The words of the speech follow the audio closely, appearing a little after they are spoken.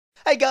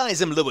Hey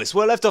guys, I'm Lewis.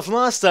 Where I left off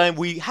last time,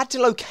 we had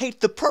to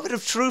locate the Prophet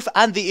of Truth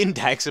and the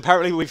Index.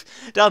 Apparently we've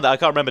done that. I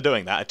can't remember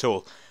doing that at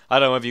all. I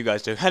don't know if you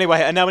guys do.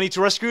 Anyway, and now we need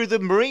to rescue the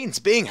Marines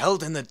being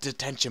held in the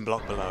detention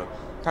block below.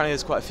 Apparently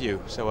there's quite a few,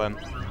 so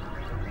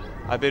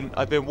I've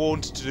been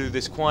warned to do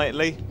this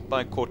quietly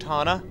by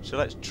Cortana, so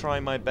let's try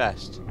my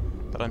best.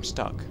 But I'm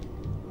stuck.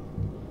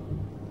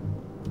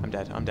 I'm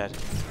dead. I'm dead.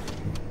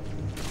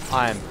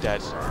 I am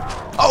dead.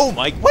 Oh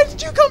my, where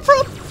did you come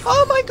from?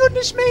 Oh my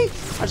goodness me!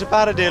 That's a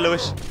bad idea,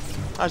 Lewis.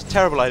 That's a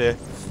terrible idea.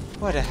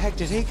 Where the heck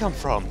did he come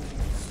from?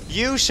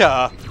 You,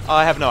 sir!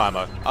 I have no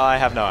ammo. I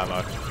have no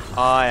ammo.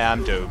 I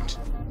am doomed.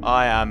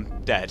 I am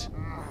dead.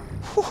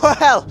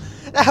 Well,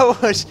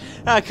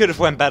 that could have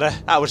went better.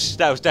 That was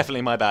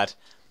definitely my bad.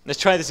 Let's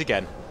try this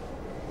again.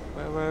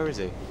 Where is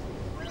he?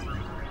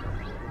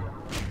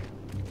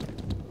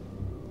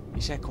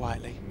 He said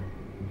quietly.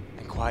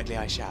 And quietly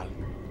I shall.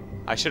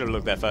 I should have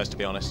looked there first, to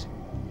be honest.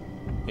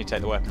 Need to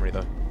take the weaponry,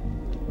 though.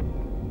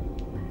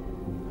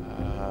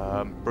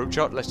 Brute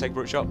shot. Let's take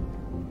brute shot.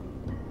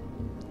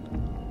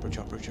 Brute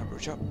shot, brute shot,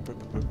 brute shot.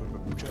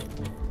 Brute shot.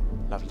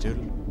 Lovely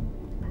doodle.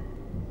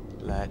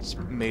 Let's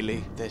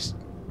melee this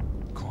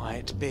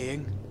quiet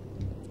being.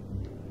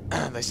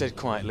 They said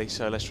quietly,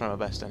 so let's try my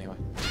best anyway.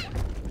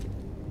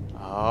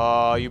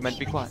 Oh, you meant to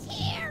be quiet.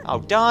 Oh,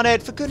 darn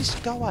it! For goodness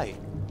sake, go away.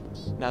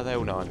 Now they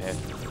all know I'm here.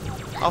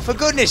 Oh, for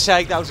goodness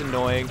sake, that was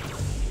annoying.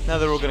 Now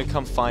they're all going to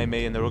come find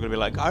me, and they're all going to be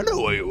like, I know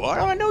where you are.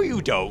 I know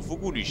you don't. For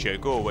goodness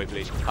sake, go away,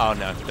 please. Oh,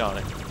 no. Darn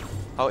it.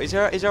 Oh, is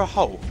there a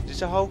hole? Is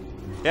there a hole?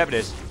 Yep, it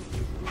is.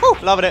 Woo!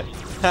 Loving it.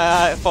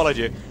 I followed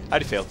you. How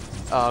do you feel?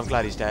 Oh, I'm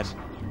glad he's dead.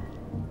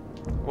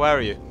 Where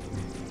are you?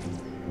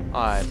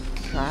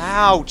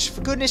 Ouch!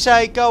 For goodness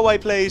sake, go away,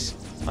 please.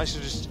 I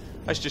should just...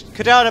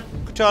 Katana!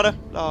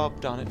 Oh,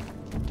 darn it.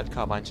 Dead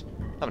carbines.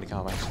 How many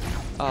carbines?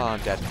 Oh, I'm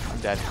dead. I'm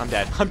dead. I'm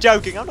dead. I'm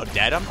joking. I'm not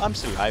dead. I'm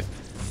still alive.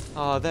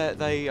 Oh,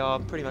 they are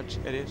pretty much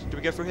idiots. Do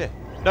we go through here?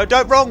 No,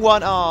 don't. Wrong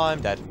one. Oh,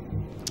 I'm dead.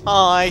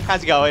 Hi.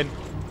 How's it going?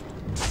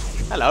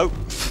 Hello.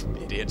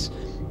 Idiots.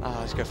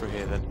 Let's go through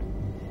here then.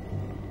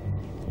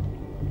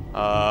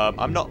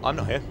 I'm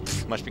not here.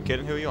 Must be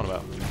kidding. Who are you on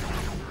about?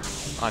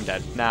 I'm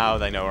dead. Now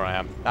they know where I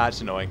am.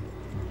 That's annoying.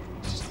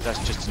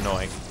 That's just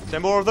annoying. Is there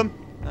more of them?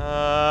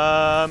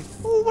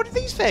 Oh, what are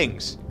these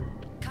things?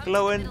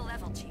 Glowing.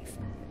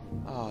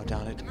 Oh,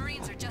 darn it. The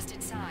Marines are just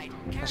inside.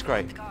 That's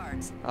great.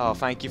 Oh,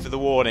 thank you for the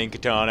warning,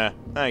 Katana.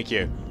 Thank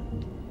you.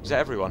 Is that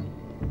everyone?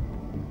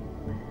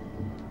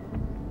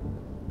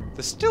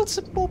 There's still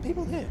some more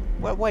people here.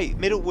 Well, wait,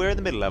 we're in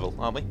the middle level,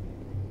 aren't we?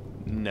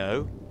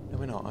 No. No,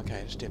 we're not.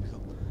 Okay, it's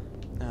typical.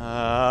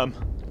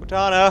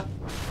 Katana!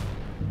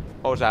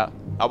 What was that?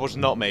 That was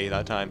not me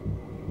that time.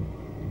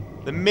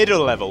 The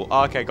middle level.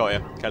 Oh, okay, got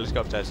you. Okay, let's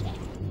go upstairs.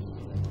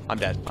 I'm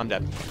dead. I'm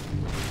dead.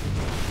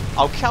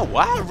 Okay,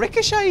 wow,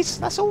 ricochets.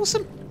 That's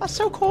awesome. That's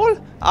so cool.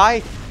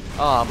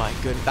 Oh my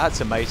goodness,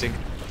 that's amazing.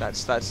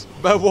 That's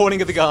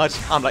warning of the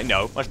guards. I'm like,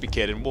 no, must be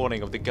kidding.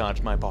 Warning of the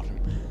guards, my bottom.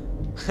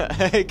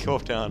 Hey,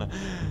 Cortana.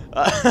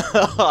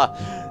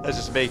 That's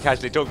just me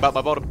casually talking about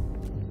my bottom.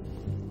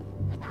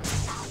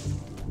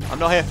 I'm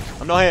not here.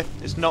 I'm not here.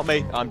 It's not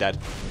me. I'm dead.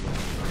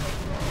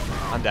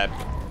 I'm dead.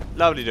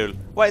 Lovely doodle.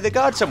 Wait, the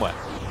guard's somewhere.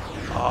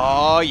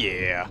 Oh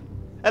yeah.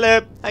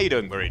 Hello. How you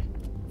doing, Marine?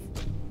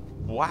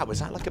 Wow, is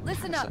that like a...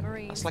 Listen up,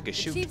 Marine. That's like a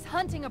shoot. The Chief's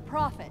hunting a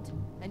prophet,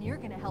 and you're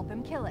gonna help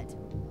him kill it.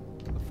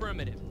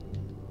 Affirmative.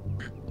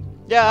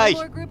 Yay! One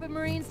more group of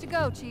Marines to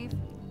go, Chief.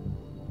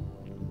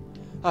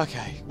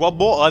 Okay, one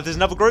more. There's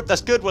another group.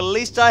 That's good. Well, at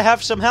least I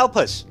have some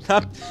helpers.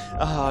 Oh,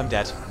 I'm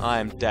dead. I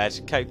am dead.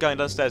 Okay, going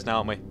downstairs now,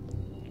 aren't we?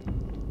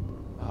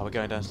 Oh, we're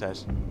going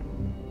downstairs.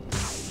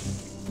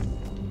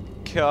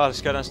 God,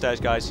 let's go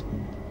downstairs, guys.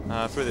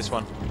 Through this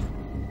one.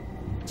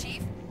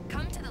 Chief,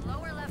 come to the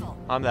lower level.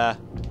 I'm there.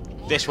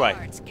 This way.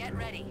 Get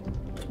ready.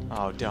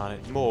 Oh, darn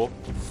it. More.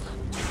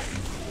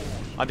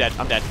 I'm dead.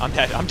 I'm dead. I'm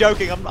dead. I'm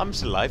joking. I'm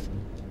still alive.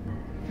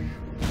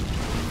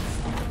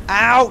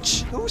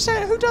 Ouch! Who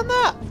done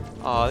that?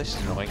 Oh, this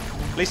is annoying.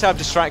 At least I have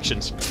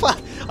distractions.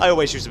 I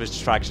always use them as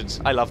distractions.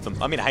 I love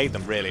them. I mean, I hate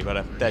them, really,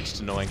 but they're just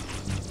annoying.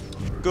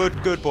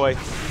 Good boy.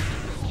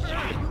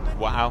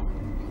 Wow.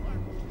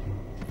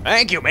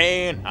 Thank you,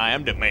 man. I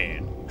am the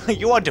man.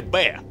 You are the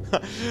bear.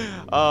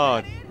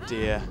 Oh,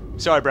 dear.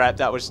 Sorry, Brad.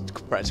 That was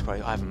Brad's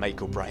quote. I have a mate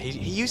called Brad.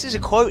 He uses a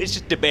quote. It's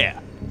just the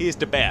bear. He is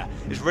the bear.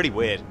 It's really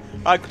weird.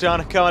 All right,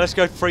 Katana, come on. Let's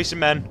go free some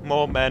men.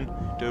 More men.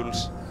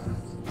 Doodles.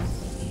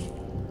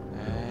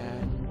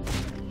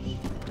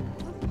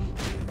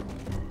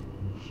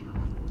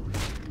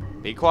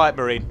 Be quiet,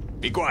 Marine.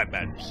 Be quiet,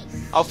 man.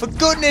 Oh, for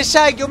goodness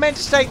sake, you're meant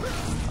to stay...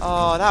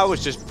 Oh, that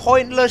was just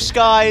pointless,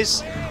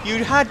 guys.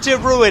 You had to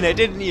ruin it,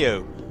 didn't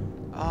you?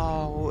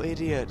 Oh,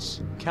 idiots.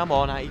 Come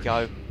on, out you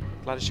go.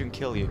 Glad I shouldn't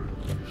kill you.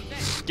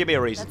 Give me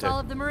a reason to. That's all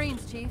of the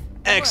Marines, Chief.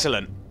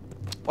 Excellent.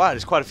 Wow,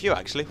 there's quite a few,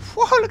 actually.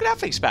 Whoa, look at that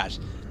thing spat.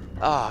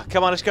 Ah,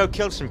 come on, let's go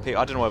kill some people.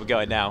 I don't know where we're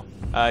going now.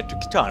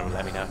 Katana will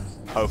let me know.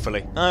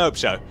 Hopefully. I hope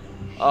so.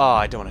 Oh,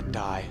 I don't want to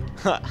die.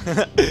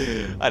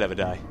 I never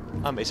die.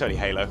 It's only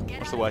Halo.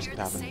 What's the worst that could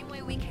happen? Same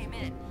way we came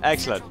in.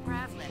 Excellent. Central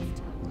grav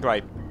lift.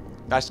 Great.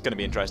 That's going to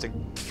be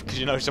interesting. Because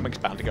you know something's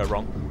bound to go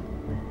wrong.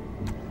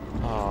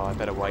 Oh, I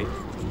better wait.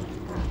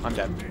 I'm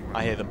dead.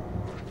 I hear them.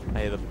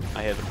 I hear them.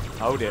 I hear them.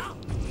 Oh dear.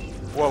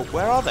 Whoa,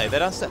 where are they? They're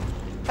downstairs.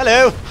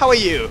 Hello, how are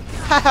you?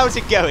 How's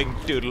it going,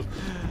 Doodle?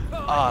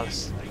 Oh,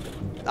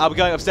 I'll be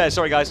going upstairs.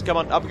 Sorry, guys. Come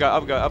on, up we go,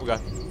 up we go, up we go.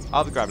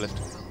 Up the grab lift.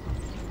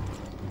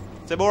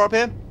 Is there more up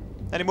here?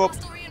 Any more?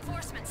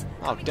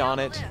 Oh, darn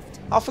it.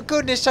 Oh, for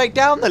goodness sake,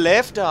 down the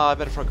lift. Oh, I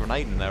better throw a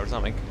grenade in there or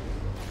something.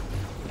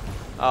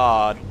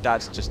 Oh,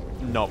 that's just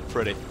not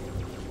pretty.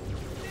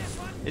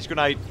 It's a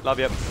grenade. Love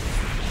you.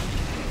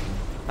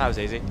 That was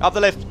easy. Up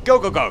the lift. Go,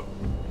 go, go.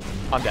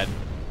 I'm dead.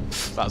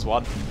 That's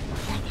one.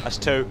 That's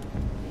two.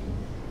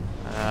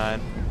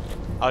 And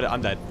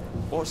I'm dead.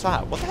 What's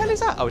that? What the hell is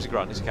that? Oh, it's a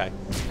grunt. It's okay.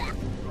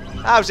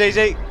 That was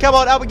easy. Come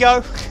on, up we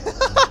go.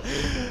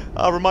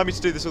 Oh, remind me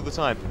to do this all the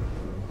time.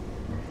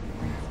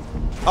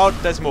 Oh,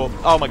 there's more.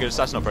 Oh my goodness,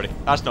 that's not pretty.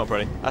 That's not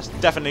pretty. That's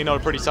definitely not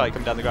a pretty sight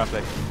coming down the graph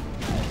lift.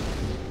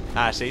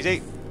 That's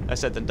easy.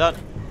 Less said than done.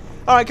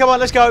 Alright, come on,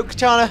 let's go.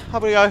 Kachana,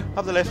 up we go.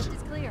 Up the lift.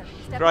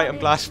 Great, I'm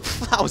glad.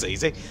 That was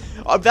easy.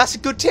 Oh, that's a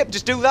good tip.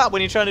 Just do that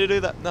when you're trying to do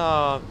that.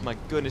 Oh, my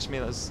goodness me.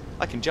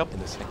 I can jump in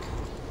this thing.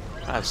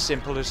 As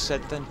simple as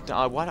said then.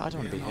 Why? I don't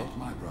want to be here.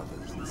 Oh,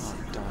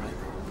 darn it.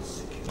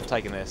 I'm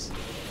taking this.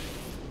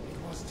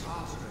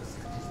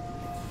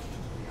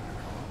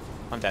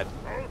 I'm dead.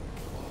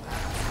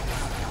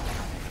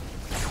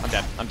 I'm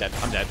dead. I'm dead.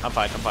 I'm dead. I'm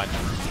fine. I'm fine.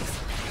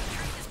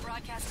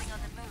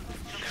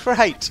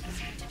 Great.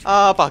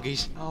 Oh,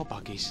 buggies. Oh,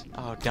 buggies.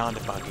 Oh, darn the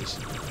buggies.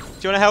 Do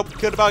you want to help?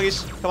 Kill the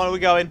buggies. Come on, we're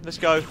going. Let's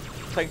go.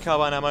 Taking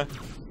carbine ammo.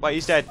 Wait,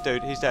 he's dead,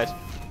 dude. He's dead.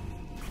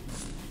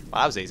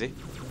 Well, that was easy.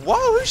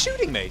 Whoa, who's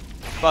shooting me?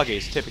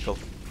 Buggies. Typical.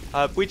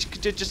 We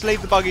just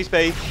leave the buggies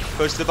be,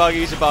 because the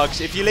buggies are bugs.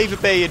 If you leave a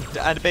bee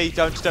and a bee,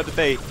 don't disturb the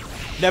bee.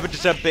 Never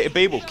disturb the bee. A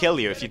bee will kill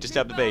you if you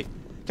disturb the bee.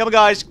 Come on,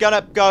 guys.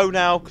 Gonna go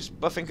now, because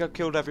I think I've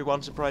killed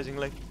everyone,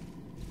 surprisingly.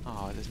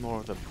 Oh, there's more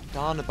of them.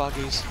 Darn the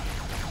buggies.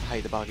 I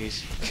hate the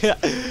buggies.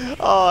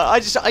 Oh,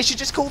 I should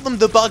just call them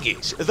the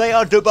buggies. They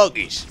are the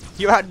buggies.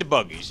 You're at the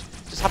buggies.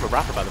 Just have a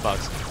rap about the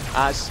bugs.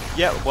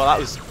 Yeah, well, that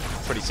was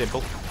pretty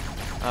simple.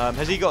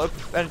 Has he got an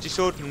energy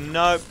sword?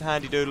 No.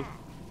 Handy doodle.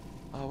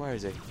 Oh, where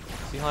is he?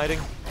 Is he hiding?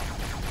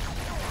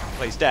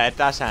 Well, he's dead.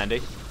 That's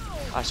handy.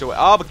 I saw it.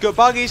 Oh, but good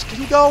buggies.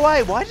 Can you go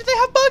away? Why do they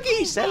have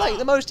buggies? They're like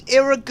the most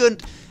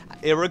arrogant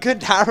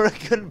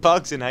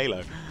bugs in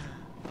Halo.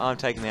 I'm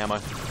taking the ammo.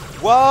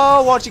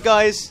 Whoa, watch it,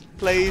 guys.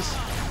 Please.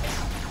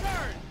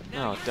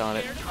 Oh, darn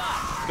it.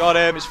 Got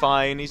him. It's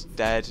fine. He's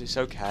dead. It's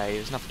okay.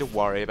 There's nothing to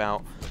worry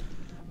about.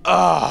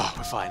 Oh,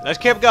 we're fine. Let's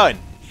keep going.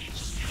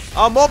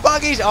 Oh, more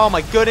buggies. Oh,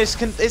 my goodness.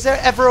 Is there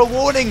ever a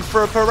warning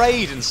for a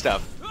parade and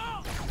stuff?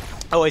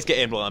 I always get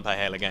in while I'm playing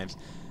Halo games.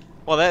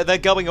 Well, they're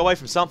going away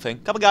from something.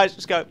 Come on, guys.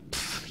 Let's go.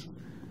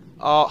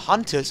 Oh,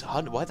 hunters.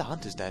 Why are the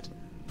hunters dead?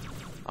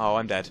 Oh,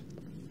 I'm dead.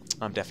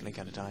 I'm definitely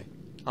going to die.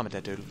 I'm a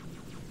dead doodle.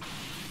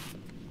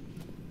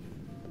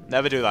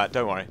 Never do that.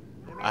 Don't worry.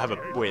 I have a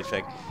weird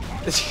thing.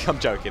 I'm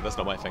joking, that's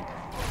not my thing.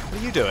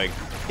 What are you doing?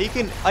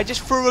 I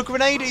just threw a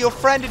grenade at your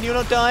friend and you're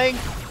not dying?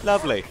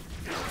 Lovely.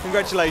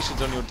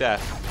 Congratulations on your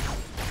death.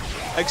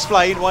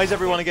 Explain, why is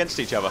everyone against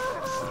each other?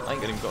 I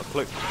ain't even got a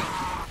clue.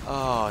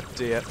 Oh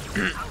dear.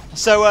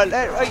 So,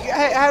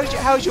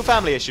 how's your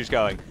family issues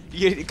going?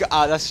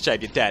 That's a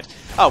shame, you're dead.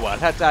 Oh well,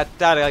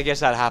 I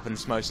guess that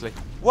happens mostly.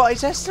 What,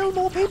 is there still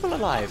more people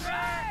alive?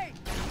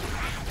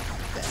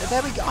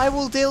 There we go, I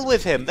will deal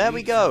with him, there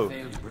we go.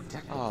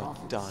 Oh,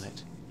 darn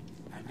it.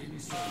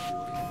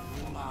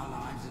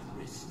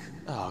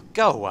 Oh,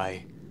 go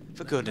away.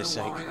 For goodness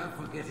sake.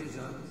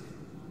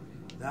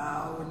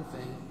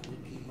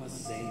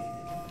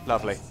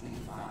 Lovely.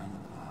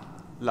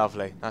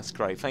 Lovely. That's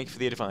great. Thank you for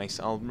the advice.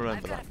 I'll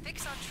remember that.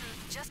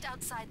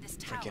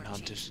 Freaking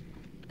hunters.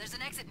 There's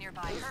an exit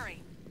nearby.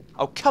 Hurry.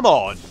 Oh, come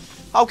on.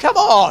 Oh, come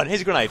on.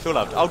 Here's a grenade. Feel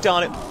loved. Oh,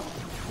 darn it.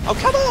 Oh,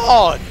 come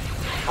on.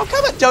 Oh,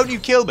 come on. Don't you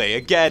kill me.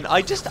 Again.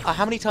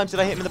 How many times did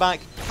I hit him in the back?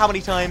 How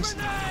many times?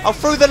 Oh,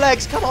 through the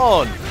legs. Come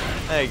on.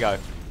 There you go.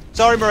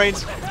 Sorry,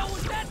 Marines.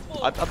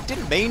 I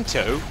didn't mean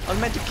to. I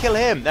meant to kill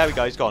him. There we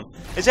go. He's gone.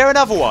 Is there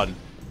another one?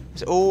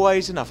 There's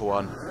always another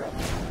one.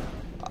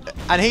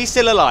 And he's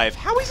still alive.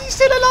 How is he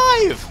still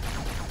alive?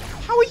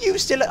 How are you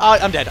still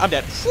alive? I'm dead. I'm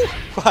dead.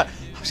 That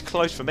was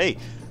close for me.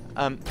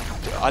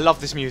 I love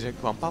this music.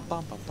 How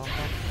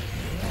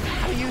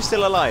are you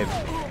still alive?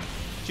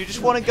 Do you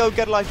just want to go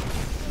get alive?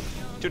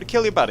 Do you want to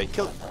kill your buddy?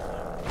 Kill.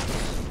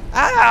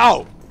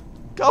 Ow!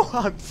 Go!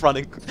 I'm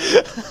running.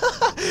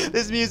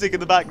 There's music in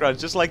the background,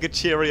 just like a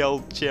cheery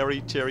old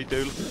cheery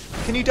doodle.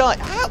 Can you die?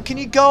 How? Can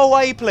you go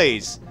away,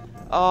 please?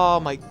 Oh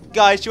my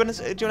guys, do you want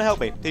to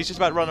help me? He's just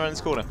about to run around this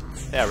corner.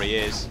 There he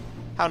is.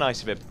 How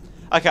nice of him.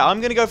 Okay,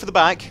 I'm gonna go for the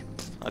back.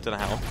 I don't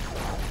know how.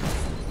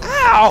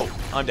 Ow!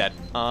 I'm dead.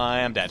 I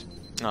am dead.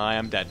 I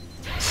am dead.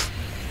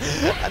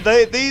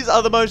 These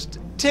are the most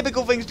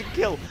typical things to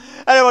kill.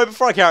 Anyway,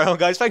 before I carry on,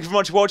 guys, thank you very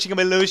much for watching. I'm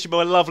Lewis, you've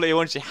been lovely.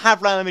 Once you have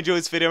randomly enjoyed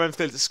this video, remember to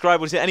click subscribe.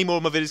 Want to see any more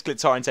of my videos, click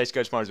Tartarus to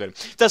go to tomorrow's video.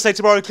 It does say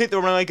tomorrow, click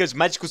the one that goes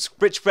magical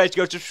rich page to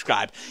go to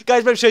subscribe.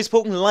 Guys, make sure you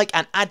support and like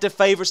and add to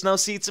favourites, and I'll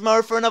see you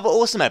tomorrow for another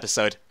awesome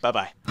episode.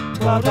 Bye-bye.